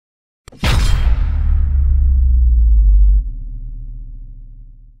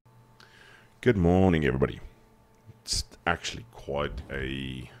Good morning, everybody. It's actually quite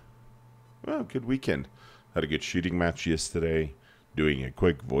a good weekend. Had a good shooting match yesterday. Doing a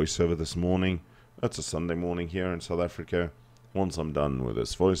quick voiceover this morning. It's a Sunday morning here in South Africa. Once I'm done with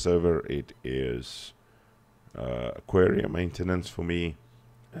this voiceover, it is aquarium maintenance for me,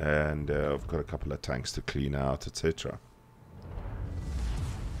 and I've got a couple of tanks to clean out, etc.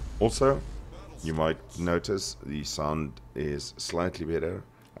 Also, you might notice the sound is slightly better.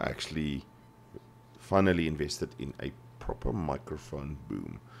 I actually finally invested in a proper microphone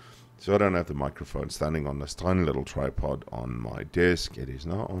boom. So I don't have the microphone standing on this tiny little tripod on my desk. It is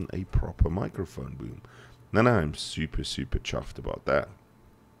now on a proper microphone boom. And I'm super chuffed about that.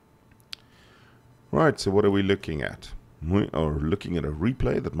 Right, so what are we looking at? We are looking at a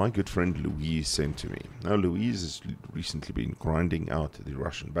replay that my good friend Louise sent to me. Now Louise has recently been grinding out the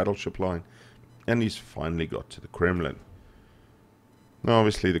Russian battleship line, and he's finally got to the Kremlin. Now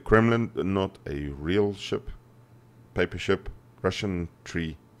obviously the Kremlin, not a real ship, paper ship, Russian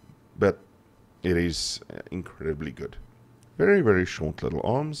tree, but it is incredibly good. Very short little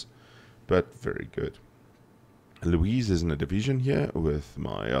arms, but very good. Louise is in a division here with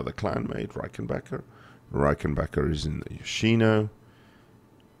my other clanmate, Reichenbacker. Reichenbacker is in the Yoshino.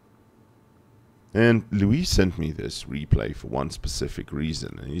 And Louise sent me this replay for one specific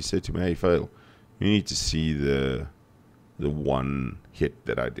reason. And he said to me, hey, Fail, you need to see the one hit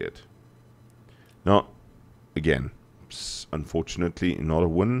that I did. Now, again, unfortunately, not a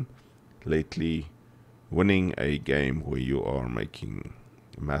win. Lately, winning a game where you are making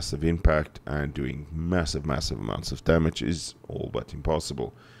massive impact and doing massive amounts of damage is all but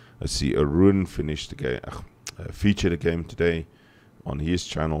impossible. I see Arun finished the game, featured a game today on his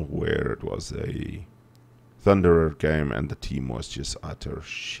channel where it was a Thunderer game and the team was just utter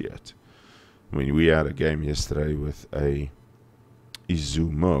shit. I mean, we had a game yesterday with a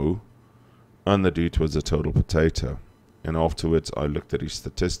Izumo, and the dude was a total potato. And afterwards, I looked at his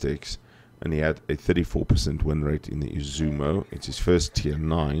statistics, and he had a 34% win rate in the Izumo. It's his first tier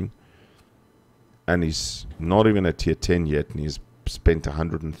 9, and he's not even at tier 10 yet, and he's spent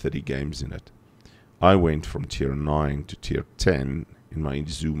 130 games in it. I went from tier 9 to tier 10 in my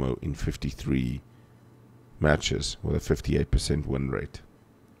Izumo in 53 matches with a 58% win rate.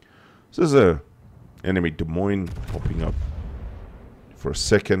 So there's a enemy Des Moines popping up for a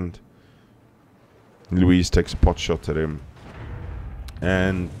second. Louise takes a pot shot at him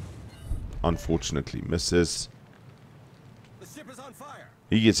and unfortunately misses. The ship is on fire.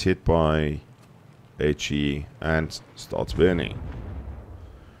 He gets hit by HE and starts burning.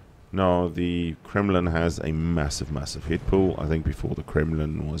 Now the Kremlin has a massive hit pool. I think before the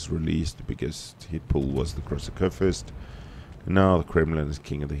Kremlin was released, the biggest hit pool was the Krosakofist. Now the Kremlin is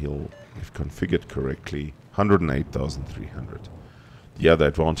king of the hill if configured correctly, 108,300. The other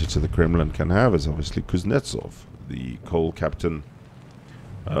advantage that the Kremlin can have is obviously Kuznetsov, the coal captain,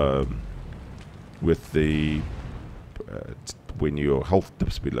 with the when your health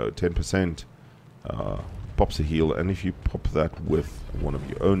dips below 10%, pops a heal, and if you pop that with one of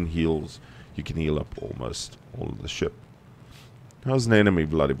your own heals, you can heal up almost all of the ship. How's an enemy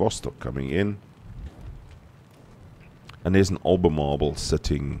Vladivostok coming in? And there's an Albemarle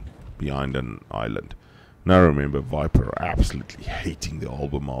sitting behind an island. Now remember, Viper are absolutely hating the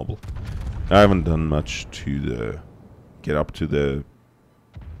Albemarle. I haven't done much to get up to the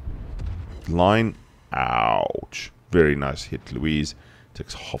line. Ouch. Very nice hit, Louise.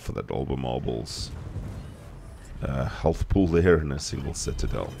 Takes half of that Albemarle's health pool there in a single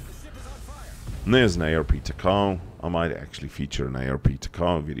citadel. And there's an ARP Takao. I might actually feature an ARP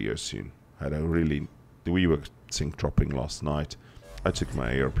Takao video soon. We were sync dropping last night. I took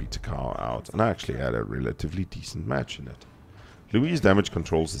my ARP Takao out and I actually had a relatively decent match in it. Louise damage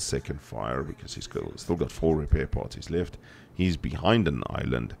controls the second fire because he's still got 4 repair parties left. He's behind an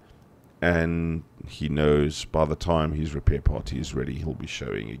island and he knows by the time his repair party is ready, he'll be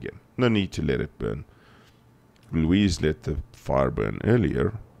showing again. No need to let it burn. Louise let the fire burn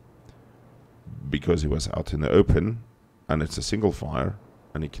earlier because he was out in the open and it's a single fire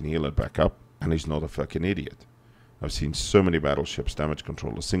and he can heal it back up and he's not a fucking idiot. I've seen so many battleships damage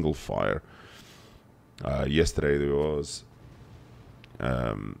control a single fire. Yesterday there was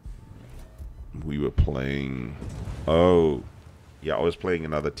we were playing I was playing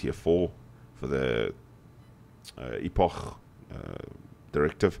another tier 4 for the Epoch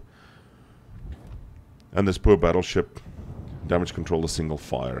directive, and this poor battleship damage controlled a single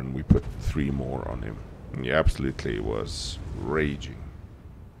fire and we put 3 more on him. And he absolutely was raging.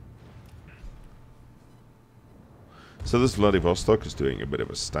 So this Vladivostok is doing a bit of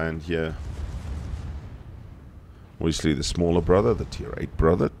a stand here. Obviously the smaller brother, the tier 8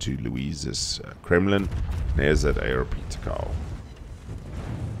 brother to Louise's Kremlin. There's that ARP Takao.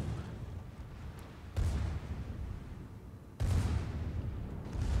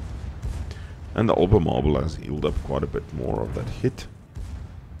 And the Alba Marble has healed up quite a bit more of that hit.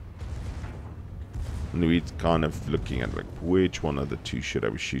 And we're kind of looking at like which one of the two should I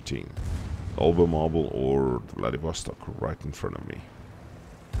be shooting? The Alba Marble or the Vladivostok right in front of me.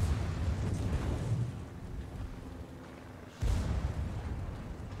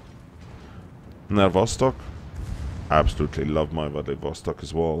 Vladivostok, I absolutely love my Vladivostok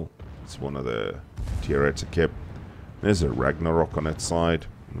as well. It's one of the tier 8s I kept. There's a Ragnarok on its side.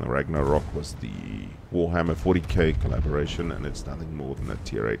 And the Ragnarok was the Warhammer 40k collaboration, and it's nothing more than a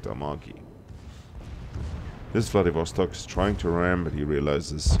tier 8 Amagi. This Vladivostok is trying to ram, but he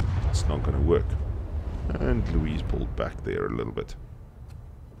realizes it's not going to work. And Louise pulled back there a little bit.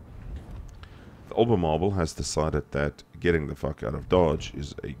 The Alba Marble has decided that getting the fuck out of Dodge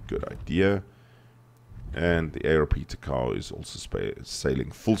is a good idea. And the ARP Takao is also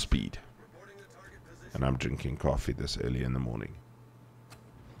sailing full speed. And I'm drinking coffee this early in the morning.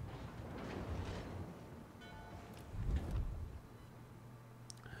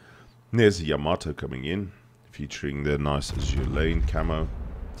 There's a Yamato coming in, featuring the nice Azure Lane camo.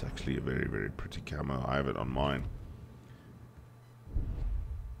 It's actually a very, very pretty camo. I have it on mine.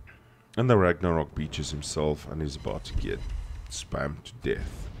 And the Ragnarok beaches himself and is about to get spammed to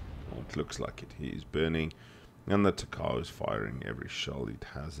death. Well, it looks like it. He is burning. And the Takao is firing every shell it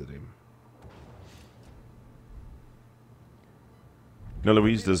has at him. Now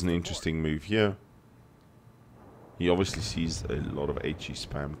Louise does an interesting move here. He obviously sees a lot of HE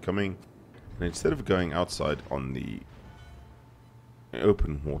spam coming, and instead of going outside on the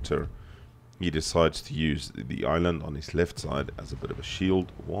open water, he decides to use the island on his left side as a bit of a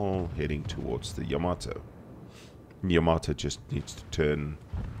shield while heading towards the Yamato. The Yamato just needs to turn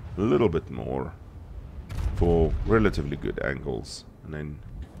a little bit more for relatively good angles, and then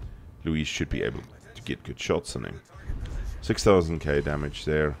Louise should be able to get good shots on him. 6000k damage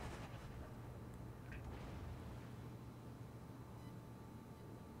there.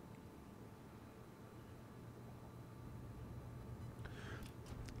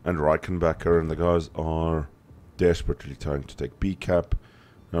 And Reichenbacker and the guys are desperately trying to take B-cap.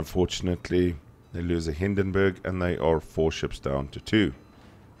 Unfortunately, they lose a Hindenburg and they are 4 ships down to 2.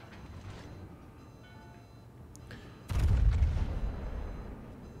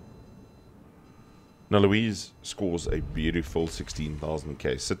 Now Louise scores a beautiful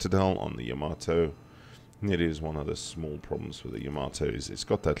 16,000k Citadel on the Yamato. And it is one of the small problems with the Yamato is it's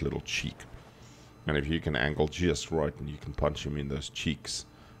got that little cheek. And if you can angle just right and you can punch him in those cheeks,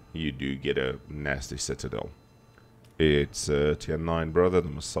 you do get a nasty Citadel. It's tier 9 brother, the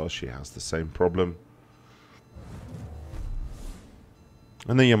Musashi, has the same problem.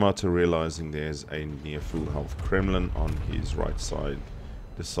 And the Yamato, realizing there's a near full health Kremlin on his right side,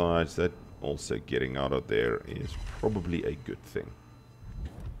 decides that also getting out of there is probably a good thing.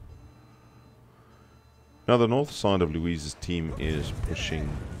 Now the north side of Louise's team is pushing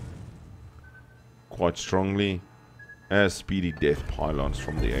quite strongly, as speedy death pylons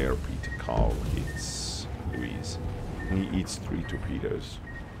from the ARP Takao hits Louise. And he eats 3 torpedoes.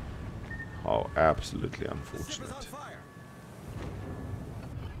 How absolutely unfortunate.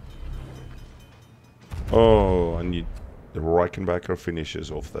 Oh, and the Reichenbacker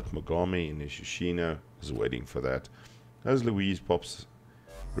finishes off that Mogami, and Ishishino is waiting for that. As Louise pops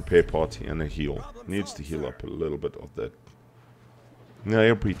repair party and a heal. Needs to heal up a little bit of that. Now,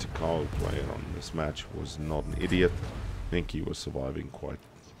 every Takao player on this match was not an idiot. I think he was surviving quite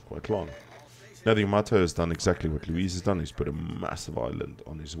long. Now, the Yamato has done exactly what Louise has done. He's put a massive island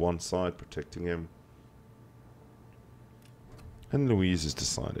on his one side, protecting him. And Louise has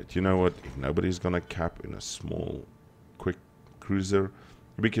decided, you know what, if nobody's going to cap in a small, quick cruiser,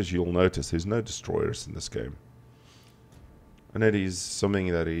 because you'll notice there's no destroyers in this game. And it is something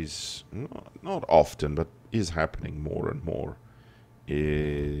that is not often, but is happening more and more,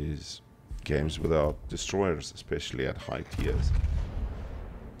 is games without destroyers, especially at high tiers.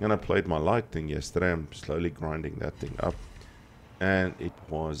 And I played my light thing yesterday. I'm slowly grinding that thing up, and it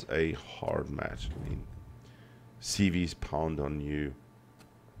was a hard match. I mean, CVs pound on you.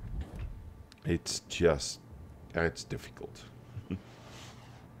 It's just, it's difficult.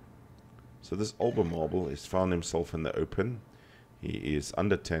 So this Alba Marble has found himself in the open. He is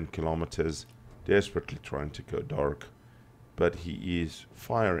under 10 kilometers, desperately trying to go dark, but he is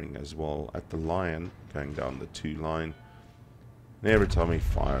firing as well at the Lion, going down the 2 line. And every time he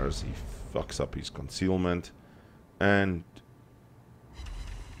fires, he fucks up his concealment, and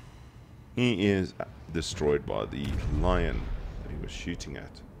He is destroyed by the lion that he was shooting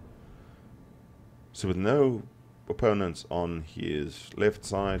at. So with no opponents on his left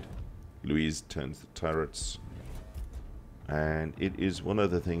side, Luistr turns the turrets. And it is one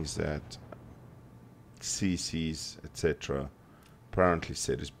of the things that CCs, etc., apparently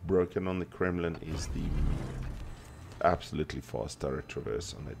said is broken on the Kremlin is the absolutely fast turret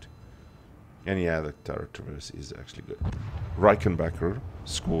traverse on it. Any other turret traverse is actually good. Reichenbacher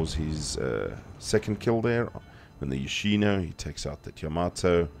scores his second kill there. When the Yoshino, he takes out the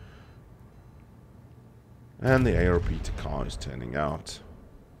Yamato. And the ARP Takao is turning out.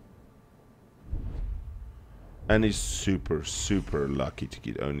 And he's super, super lucky to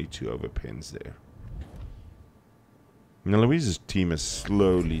get only 2 overpens there. Now Luistr's team has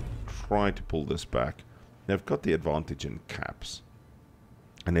slowly tried to pull this back. They've got the advantage in caps.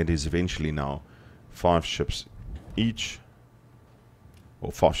 And it is eventually now 5 ships each.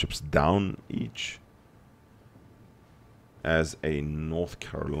 Or 5 ships down each. As a North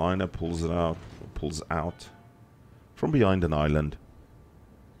Carolina pulls out from behind an island.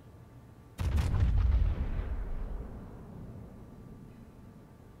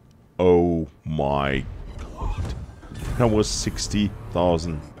 Oh my god. That was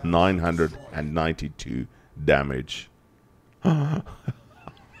 60,992 damage.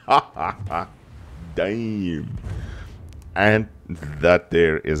 Damn. And that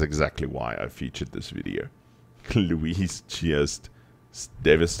there is exactly why I featured this video. Luis just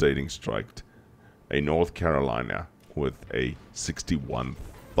devastating striked a North Carolina with a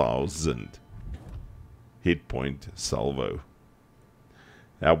 61,000 hit point salvo.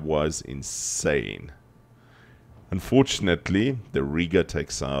 That was insane. Unfortunately, the Riga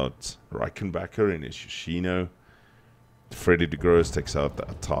takes out Reichenbacher in his Yoshino. Freddy de Gross takes out the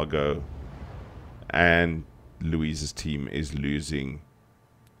Atago. And Luis's team is losing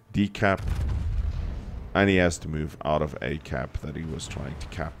D-cap. And he has to move out of A cap that he was trying to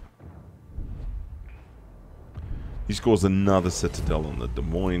cap. He scores another Citadel on the Des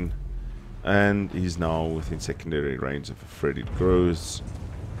Moines. And he's now within secondary range of Freddy de Gross.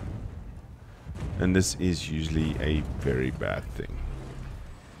 And this is usually a very bad thing.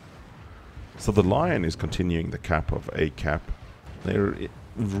 So the Lion is continuing the cap of A cap. They're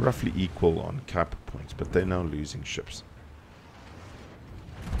roughly equal on cap points, but they're now losing ships.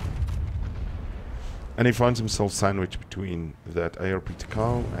 And he finds himself sandwiched between that ARP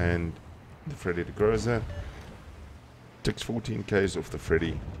Takao and the Freddy de Groza. Takes 14 Ks off the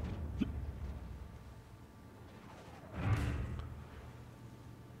Freddy.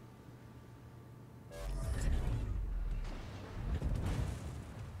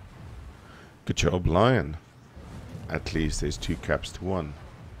 Good job, Lion. At least there's 2 caps to 1.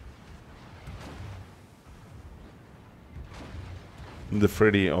 The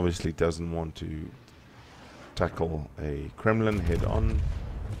Freddy obviously doesn't want to tackle a Kremlin head on.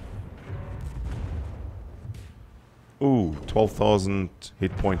 Ooh, 12,000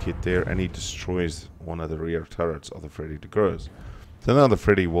 hit point hit there, and he destroys one of the rear turrets of the Freddy de Gross. So now the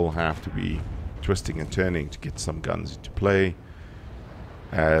Freddy will have to be twisting and turning to get some guns into play.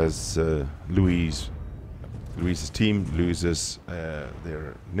 As Luis's team loses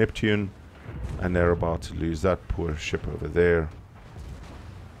their Neptune, and they're about to lose that poor ship over there.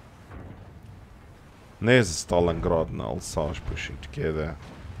 And there's a Stalingrad and Alsace pushing together.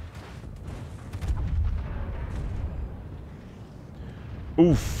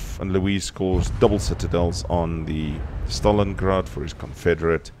 Oof! And Luis scores double citadels on the Stalingrad for his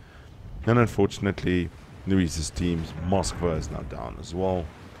Confederate. And unfortunately, Luis's team's Moskva is now down as well.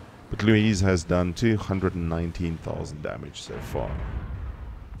 But Luis has done 219,000 damage so far.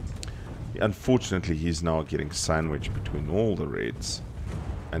 Unfortunately, he's now getting sandwiched between all the Reds.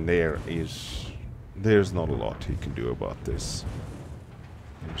 And there's not a lot he can do about this.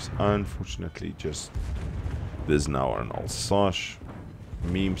 There's unfortunately there's now an Alsace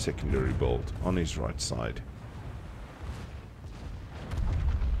meme secondary build on his right side.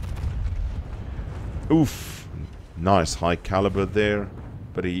 Oof! Nice high caliber there,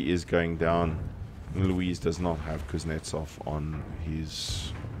 but he is going down. Luis does not have Kuznetsov on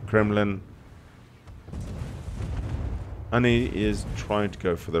his Kremlin. And he is trying to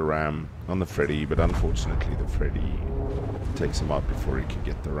go for the ram on the Freddy, but unfortunately the Freddy takes him out before he can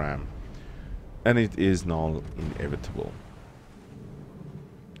get the ram. And it is now inevitable.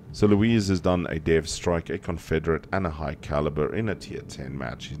 So Luis has done a Dev Strike, a Confederate, and a high caliber in a tier 10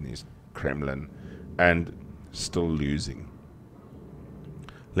 match in his Kremlin, and still losing.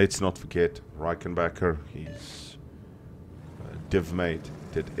 Let's not forget Reichenbacher, his div mate,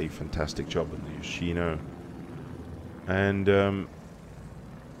 did a fantastic job in the Yoshino. And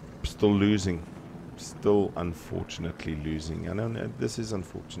Still losing. Still unfortunately losing. I know this is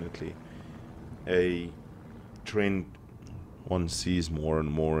unfortunately a trend one sees more and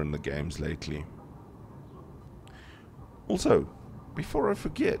more in the games lately. Also, before I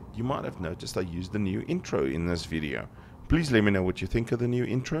forget, you might have noticed I used the new intro in this video. Please let me know what you think of the new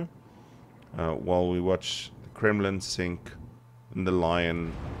intro. While we watch the Kremlin sink and the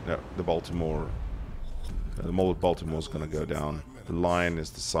Lion, the Baltimore, Baltimore's going to go down. The Lion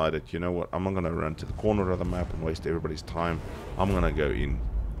has decided, you know what, I'm not going to run to the corner of the map and waste everybody's time. I'm going to go in.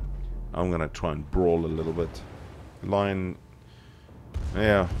 I'm going to try and brawl a little bit. Lion,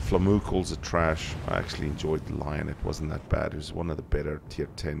 yeah, Flamu calls it trash. I actually enjoyed the Lion. It wasn't that bad. It was one of the better tier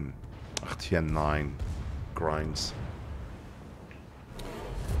 10, tier 9 grinds.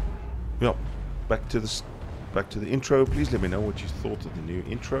 Yep, back to the intro. Please let me know what you thought of the new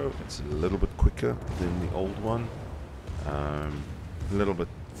intro. It's a little bit quicker than the old one. A little bit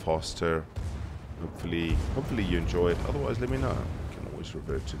faster. Hopefully you enjoy it. Otherwise, let me know. You can always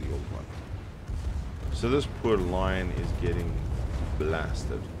revert to the old one. So this poor Lion is getting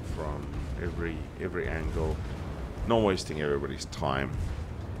blasted from every angle, not wasting everybody's time.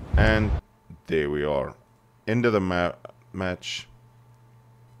 And there we are, end of the match.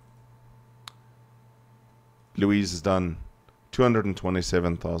 Luistr has done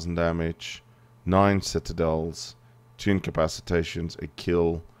 227,000 damage, 9 citadels, 2 incapacitations, a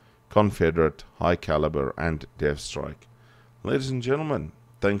kill, Confederate, high caliber, and death strike. Ladies and gentlemen,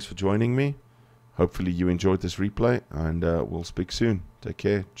 thanks for joining me. Hopefully you enjoyed this replay, and we'll speak soon. Take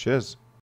care. Cheers.